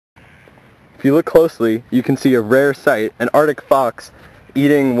If you look closely, you can see a rare sight, an Arctic fox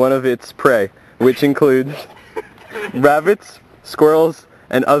eating one of its prey, which includes rabbits, squirrels,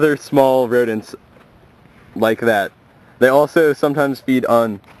 and other small rodents like that. They also sometimes feed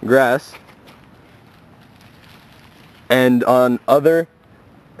on grass and on other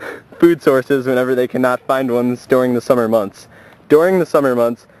food sources whenever they cannot find ones during the summer months. During the summer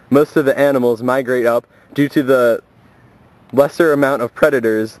months, most of the animals migrate up due to the lesser amount of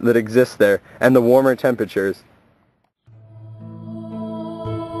predators that exist there and the warmer temperatures.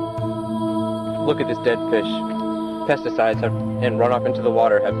 Look at this dead fish. Pesticides and runoff into the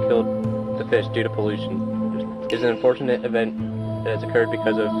water have killed the fish due to pollution. It is an unfortunate event that has occurred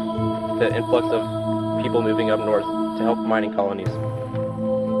because of the influx of people moving up north to help mining colonies.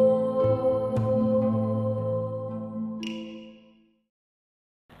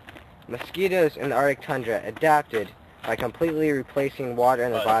 Mosquitoes in the Arctic tundra adapted by completely replacing water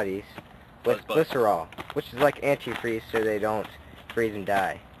in their bodies with glycerol, which is like antifreeze so they don't freeze and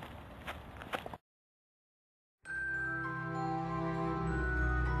die.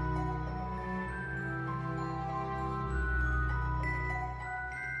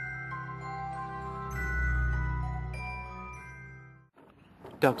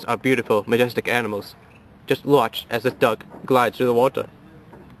 Ducks are beautiful, majestic animals. Just watch as this duck glides through the water.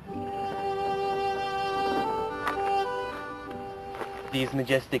 These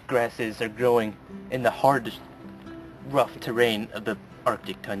majestic grasses are growing in the hard, rough terrain of the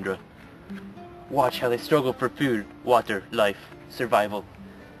Arctic tundra. Watch how they struggle for food, water, life, survival.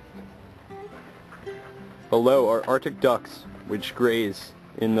 Below are Arctic ducks, which graze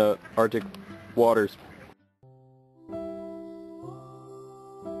in the Arctic waters.